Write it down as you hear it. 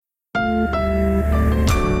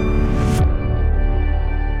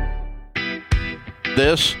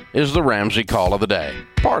This is the Ramsey Call of the Day,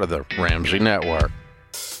 part of the Ramsey Network.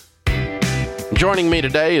 Joining me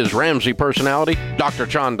today is Ramsey personality, Dr.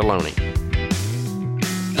 John Deloney.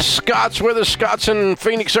 Scott's with us. Scott's in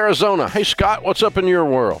Phoenix, Arizona. Hey, Scott, what's up in your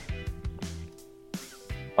world?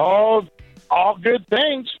 All good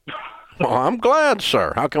things. Well, I'm glad,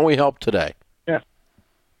 sir. How can we help today? Yeah.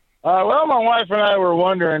 Well, my wife and I were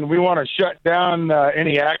wondering, we want to shut down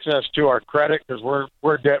any access to our credit because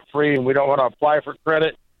we're debt-free and we don't want to apply for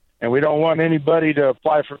credit, and we don't want anybody to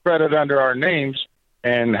apply for credit under our names.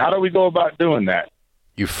 And how do we go about doing that?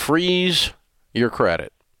 You freeze your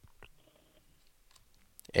credit.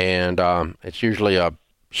 And it's usually a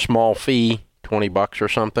small fee, $20 or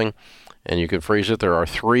something, and you can freeze it. There are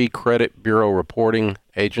 3 credit bureau reporting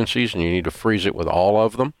agencies, and you need to freeze it with all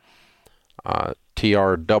of them,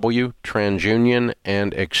 TRW, TransUnion,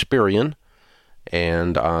 and Experian,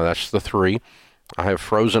 and that's the 3. I have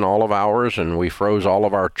frozen all of ours, and we froze all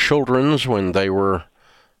of our children's when they were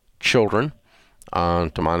children.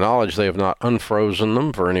 To my knowledge, they have not unfrozen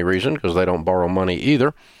them for any reason because they don't borrow money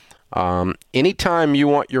either. Anytime you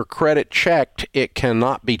want your credit checked, it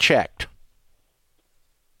cannot be checked.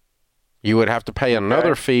 You would have to pay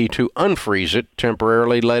another fee to unfreeze it,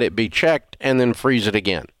 temporarily let it be checked, and then freeze it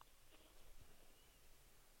again.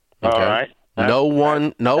 Okay? All right. No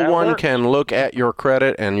one can look at your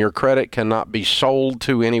credit, and your credit cannot be sold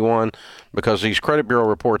to anyone because these credit bureau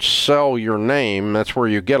reports sell your name. That's where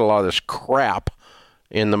you get a lot of this crap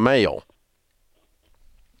in the mail.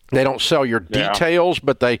 They don't sell your details,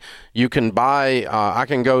 but you can buy, I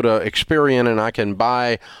can go to Experian and I can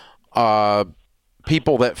buy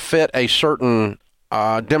people that fit a certain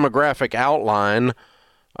demographic outline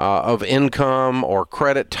of income or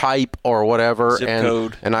credit type or whatever, zip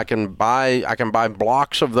code. And I can buy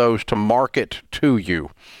blocks of those to market to you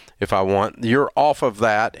if I want. You're off of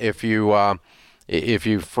that if you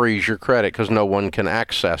freeze your credit because no one can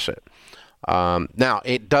access it. Now,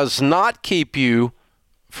 it does not keep you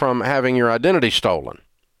from having your identity stolen.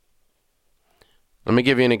 Let me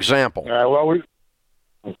give you an example.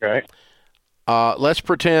 Okay. Let's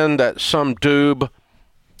pretend that some doob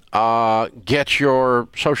gets your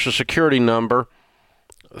Social Security number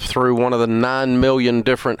through one of the 9 million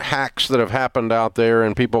different hacks that have happened out there,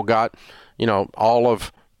 and people got, all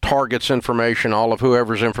of Target's information, all of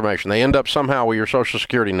whoever's information. They end up somehow with your Social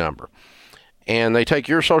Security number. And they take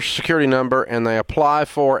your Social Security number and they apply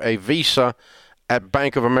for a visa at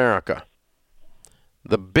Bank of America.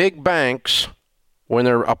 The big banks, when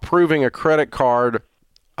they're approving a credit card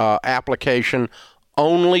application,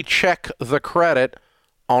 only check the credit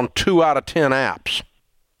on 2 out of 10 apps.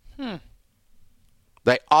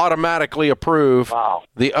 They automatically approve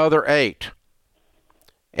the other 8.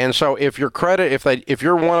 And so if your credit, if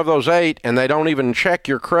you're one of those 8 and they don't even check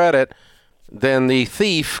your credit, then the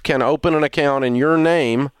thief can open an account in your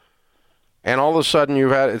name, and all of a sudden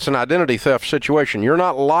it's an identity theft situation. You're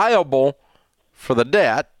not liable for the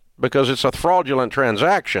debt because it's a fraudulent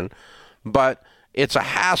transaction, but it's a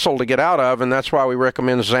hassle to get out of, and that's why we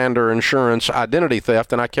recommend Zander Insurance Identity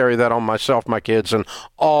Theft, and I carry that on myself, my kids, and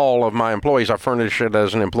all of my employees. I furnish it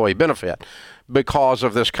as an employee benefit because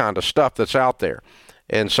of this kind of stuff that's out there.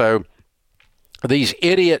 And so these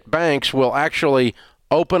idiot banks will actually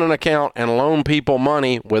open an account and loan people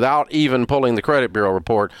money without even pulling the credit bureau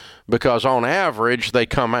report because on average they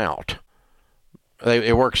come out.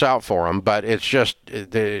 It works out for them, but it's just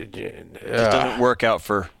it doesn't work out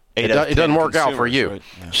for 8 out of 10 it doesn't work out for you. Right?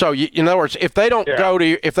 Yeah. So in other words, if they don't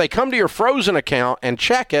if they come to your frozen account and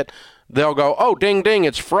check it, they'll go, "Oh, ding ding,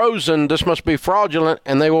 it's frozen. This must be fraudulent,"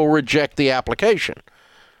 and they will reject the application.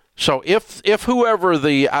 So if whoever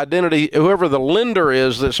the lender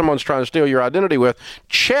is that someone's trying to steal your identity with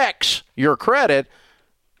checks your credit,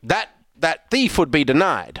 that thief would be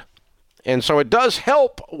denied. And so it does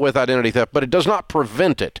help with identity theft, but it does not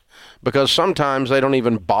prevent it because sometimes they don't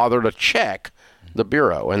even bother to check the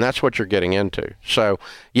bureau, and that's what you're getting into. So,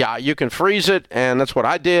 yeah, you can freeze it, and that's what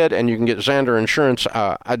I did, and you can get Zander Insurance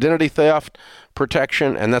identity theft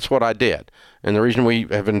protection, and that's what I did. And the reason we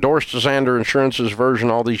have endorsed Zander Insurance's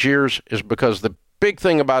version all these years is because the big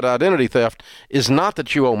thing about identity theft is not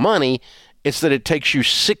that you owe money, it's that it takes you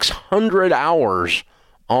 600 hours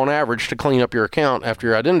on average to clean up your account after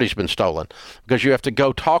your identity's been stolen, because you have to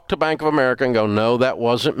go talk to Bank of America and go, "No, that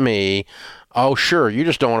wasn't me." "Oh, sure, you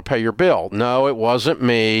just don't want to pay your bill." "No, it wasn't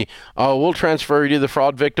me." "Oh, we'll transfer you to the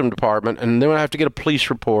fraud victim department," and then I have to get a police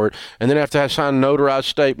report, and then I have to sign notarized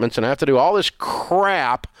statements, and I have to do all this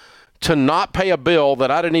crap to not pay a bill that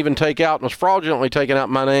I didn't even take out and was fraudulently taken out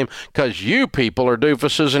in my name because you people are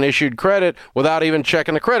doofuses and issued credit without even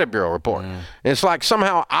checking the credit bureau report. And it's like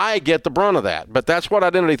somehow I get the brunt of that. But that's what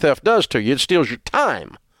identity theft does to you. It steals your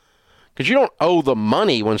time. Because you don't owe the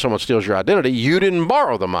money when someone steals your identity. You didn't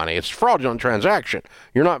borrow the money. It's a fraudulent transaction.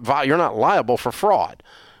 You're not liable for fraud.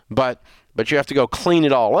 But you have to go clean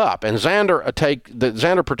it all up. And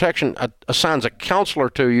Xandr Protection assigns a counselor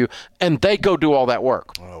to you, and they go do all that work.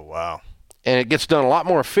 Oh, wow. And it gets done a lot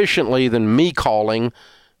more efficiently than me calling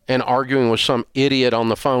and arguing with some idiot on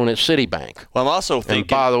the phone at Citibank. Well, I'm also thinking... And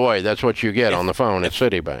by the way, that's what you get on the phone at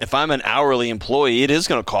Citibank. If I'm an hourly employee, it is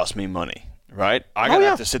going to cost me money, right? I'm going to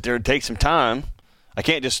have to sit there and take some time. I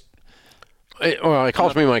can't just... It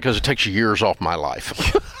costs me money because it takes years off my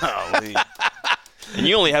life. Golly. And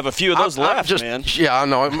you only have a few of those left, man. Yeah, I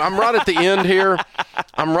know. I'm right at the end here.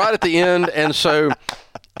 I'm right at the end, and so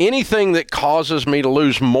anything that causes me to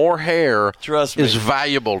lose more hair is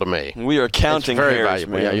valuable to me. We are counting very hairs,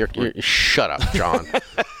 valuable. man. Yeah, shut up, John.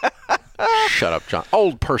 Shut up, John.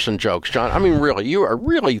 Old person jokes, John. I mean, really, you're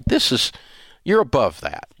above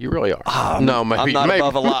that. You really are. No, maybe I'm not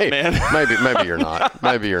above a lot, man. Maybe you're not.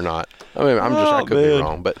 Maybe you're not. I mean, I could be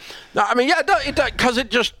wrong, but no. I mean, yeah, because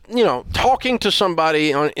it just talking to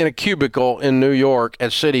somebody in a cubicle in New York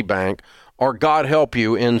at Citibank, or God help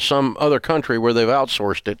you in some other country where they've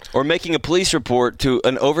outsourced it, or making a police report to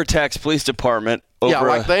an overtaxed police department.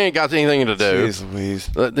 Over they ain't got anything to do. Jeez Louise.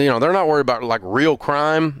 They're not worried about like real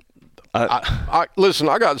crime. Listen,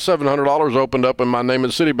 I got $700 opened up in my name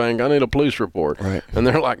at Citibank. I need a police report. Right. And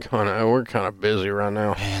they're like, oh, no, we're kind of busy right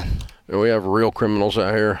now. Man. We have real criminals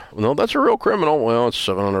out here. No, that's a real criminal. Well, it's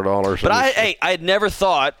 $700. But I had never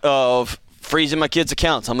thought of freezing my kids'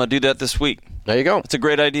 accounts. I'm going to do that this week. There you go. It's a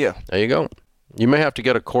great idea. There you go. You may have to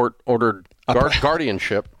get a court-ordered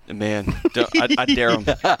guardianship. Man, I dare him.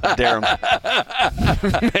 I dare him.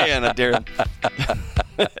 Man, I dare him.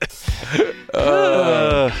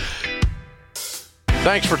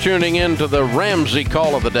 Thanks for tuning in to the Ramsey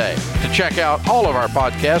Call of the Day. To check out all of our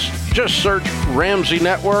podcasts, just search Ramsey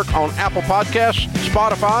Network on Apple Podcasts,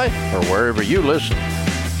 Spotify, or wherever you listen.